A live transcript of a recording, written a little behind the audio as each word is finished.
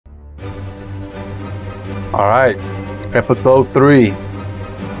All right, episode 3.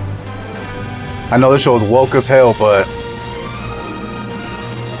 I know this show is woke as hell, but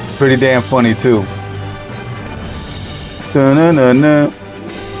pretty damn funny too. Dun-dun-dun-dun.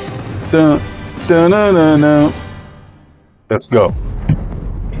 Dun-dun-dun-dun. Let's go.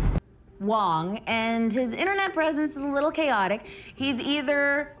 Wong, and his internet presence is a little chaotic. He's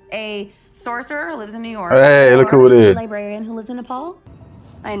either a sorcerer who lives in New York, hey, look who it is. A librarian who lives in Nepal.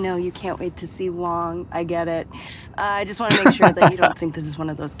 I know you can't wait to see Wong. I get it. I just want to make sure that you don't think this is one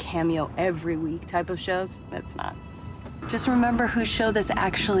of those cameo every week type of shows. It's not. Just remember whose show this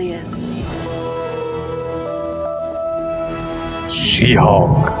actually is.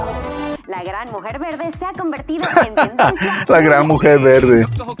 She-Hulk. La gran mujer verde se ha convertido en tendencia. La gran mujer verde.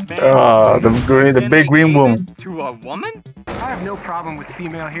 The big green woman. To a woman? I have no problem with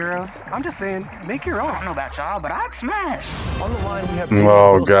female heroes. I'm just saying, make your own. I don't know about y'all, but I'd smash. On the line, we have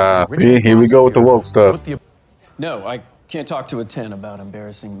Oh, God. See, here we go with the woke stuff. No, I can't talk to a 10 about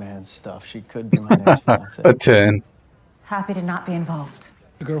embarrassing man stuff. She could be my next fiance. A 10. Happy to not be involved.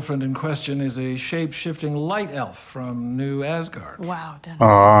 The girlfriend in question is a shape-shifting light elf from New Asgard. Wow, Dennis.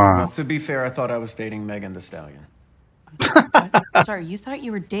 Well, to be fair, I thought I was dating Megan the Stallion. Sorry, you thought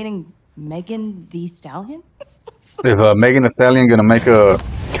you were dating Megan the Stallion? Is Megan Thee Stallion gonna make a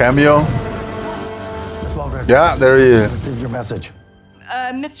cameo? Yeah, there he is. Received your message.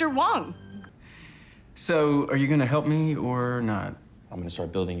 Mr. Wong. So, are you gonna help me or not? I'm gonna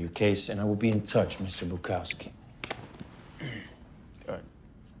start building your case, and I will be in touch, Mr. Bukowski.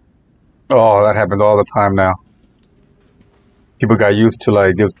 Oh, that happens all the time now. People got used to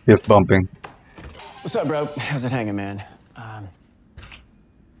like just fist bumping. What's up, bro? How's it hanging, man? I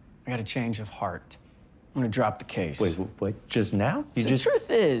got a change of heart. I'm gonna drop the case. Wait, what? Just now? The truth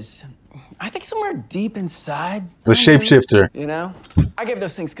is, I think somewhere deep inside... The shapeshifter. You know? I gave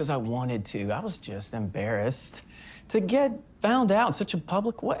those things because I wanted to. I was just embarrassed to get found out in such a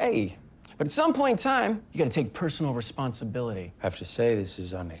public way. But at some point in time, you gotta take personal responsibility. I have to say, this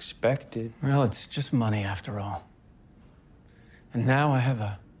is unexpected. Well, it's just money after all. And now I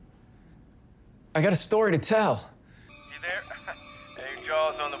got a story to tell. You there? Hey,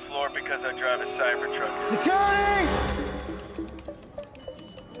 Jaw's on the floor because I drive a Cybertruck. Security!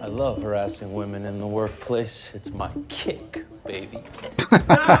 I love harassing women in the workplace. It's my kick, baby.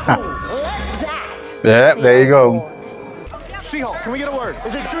 Yeah, there you go. She-Hulk, can we get a word?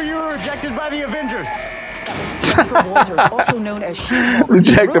 Is it true you were rejected by the Avengers? Walters, also known as She-Hulk,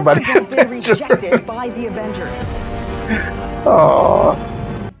 Rejected by the Avengers. Rejected by the Avengers. Oh.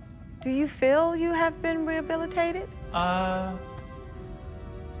 Do you feel you have been rehabilitated? Oh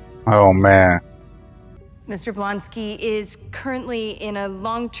man. Mr. Blonsky is currently in a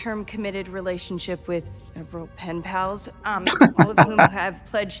long-term committed relationship with several pen pals, all of whom have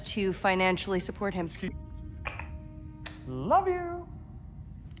pledged to financially support him. Love you.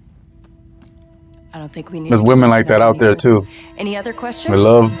 I don't think we need. There's women like that out there too. Any other questions? They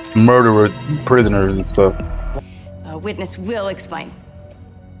love murderers, prisoners, and stuff. A witness will explain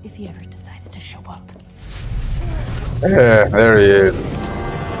if he ever decides to show up. Yeah, there he is.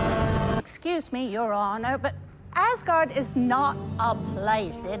 Excuse me, Your Honor, but Asgard is not a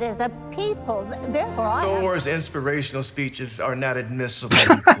place. It is a people. Therefore, Thor's inspirational speeches are not admissible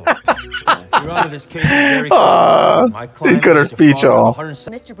in court. Your Honor, this case is very my he cut her speech off.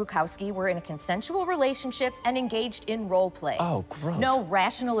 Mr. Bukowski were in a consensual relationship and engaged in role play. Oh, gross. No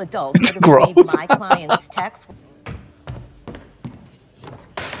rational adult would have made my client's text.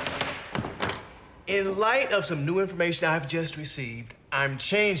 In light of some new information I've just received, I'm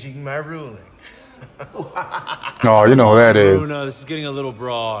changing my ruling. Oh, you know who that is. Bruno, this is getting a little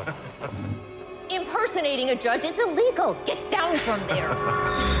broad. Impersonating a judge is illegal. Get down from there.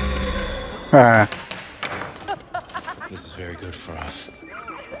 This is very good for us.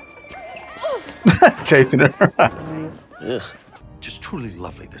 Chasing her. Ugh. Just truly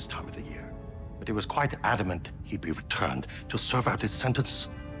lovely this time of the year. But he was quite adamant he'd be returned to serve out his sentence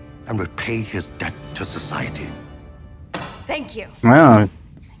and repay his debt to society. Thank you. Wow,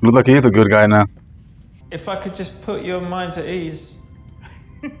 looks like he's a good guy now. If I could just put your minds at ease.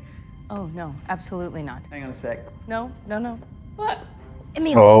 Oh, no, absolutely not. Hang on a sec. No. What?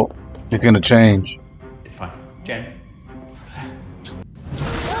 Emil. Oh, he's gonna change. It's fine. Jen.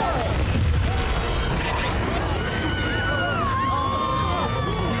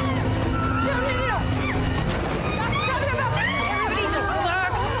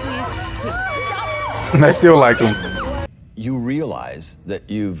 I still like him. You realize that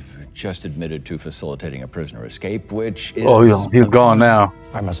you've just admitted to facilitating a prisoner escape, which is... Oh, he's gone now.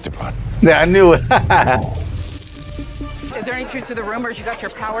 I must depart. Yeah, I knew it. Is there any truth to the rumors you got your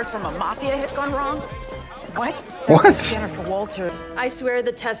powers from a mafia hit gone wrong? What? What? Jennifer Walter. I swear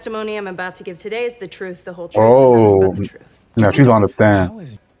the testimony I'm about to give today is the truth, the whole truth, Oh, and nothing but the truth. now she's on the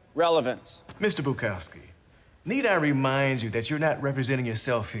stand. Relevance. Mr. Bukowski, need I remind you that you're not representing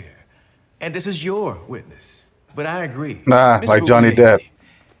yourself here? And this is your witness. But I agree. Nah, Mr. like Johnny Bukowski, Depp.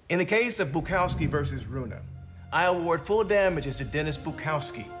 In the case of Bukowski versus Runa, I award full damages to Dennis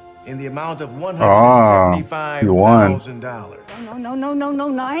Bukowski in the amount of $175,000. you won. No. That's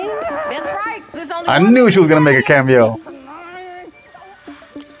right. There's only I one knew she was gonna make a cameo.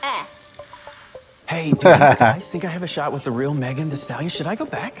 Hey, do you guys think I have a shot with the real Megan Thee Stallion? Should I go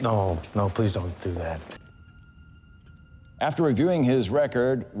back? No, please don't do that. After reviewing his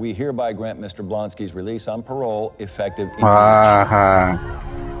record, we hereby grant Mr. Blonsky's release on parole effective immediately.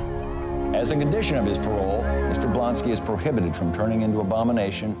 As a condition of his parole, Mr. Blonsky is prohibited from turning into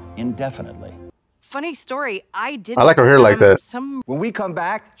abomination indefinitely. Funny story, I didn't. I like her hair like that. When we come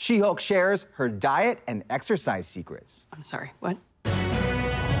back, She-Hulk shares her diet and exercise secrets. I'm sorry, what?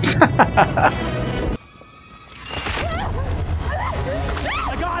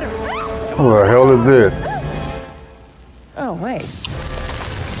 Who the hell is this? Oh, wait.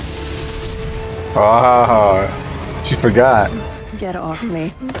 Ah, she forgot. Get off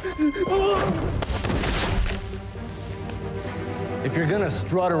me. If you're gonna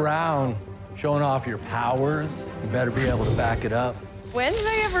strut around showing off your powers, you better be able to back it up. When did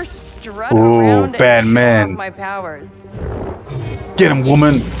I ever strut Ooh, around bad and show man. off my powers? Get him,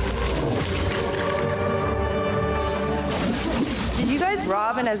 woman. Did you guys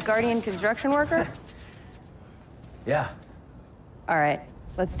rob an Asgardian construction worker? Yeah. All right,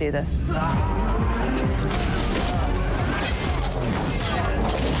 let's do this.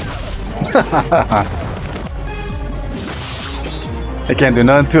 They can't do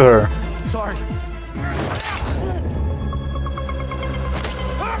nothing to her. Sorry.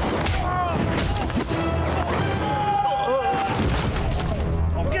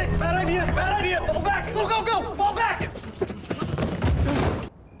 Okay, bad idea. Fall back. Go, fall back.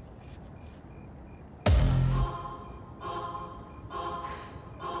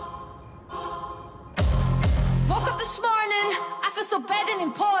 Woke up this morning, I feel so bad and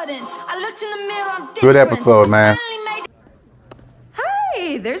important. I looked in the mirror, I'm different. Good episode, man.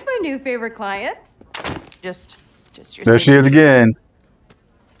 Hey, there's my new favorite client. Just your There she is again.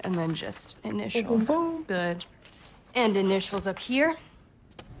 And then just initial. Good. And initials up here.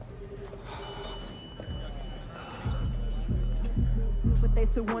 But they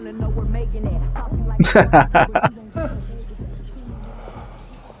still want to know we're making it.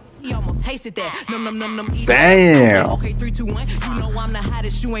 He almost tasted that. Num. Damn. Okay, 3, 2, 1. You know I'm the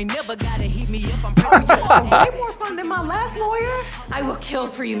hottest. You ain't never gotta hit me if I'm pressing. Way more fun than my last lawyer. I will kill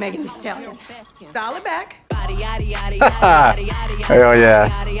for you, Megan Thee Stallion. Dial it back. Hell yeah.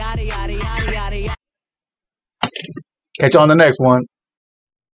 Catch you on the next one.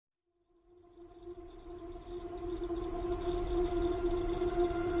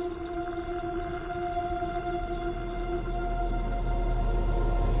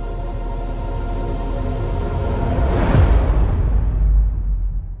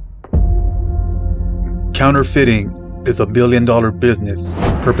 Counterfeiting is a billion-dollar business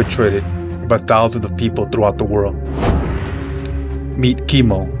perpetrated by thousands of people throughout the world. Meet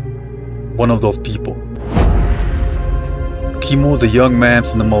Kimo, one of those people. Kimo is a young man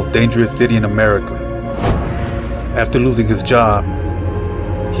from the most dangerous city in America. After losing his job,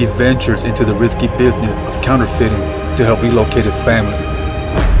 he ventures into the risky business of counterfeiting to help relocate his family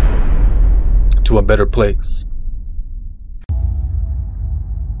to a better place.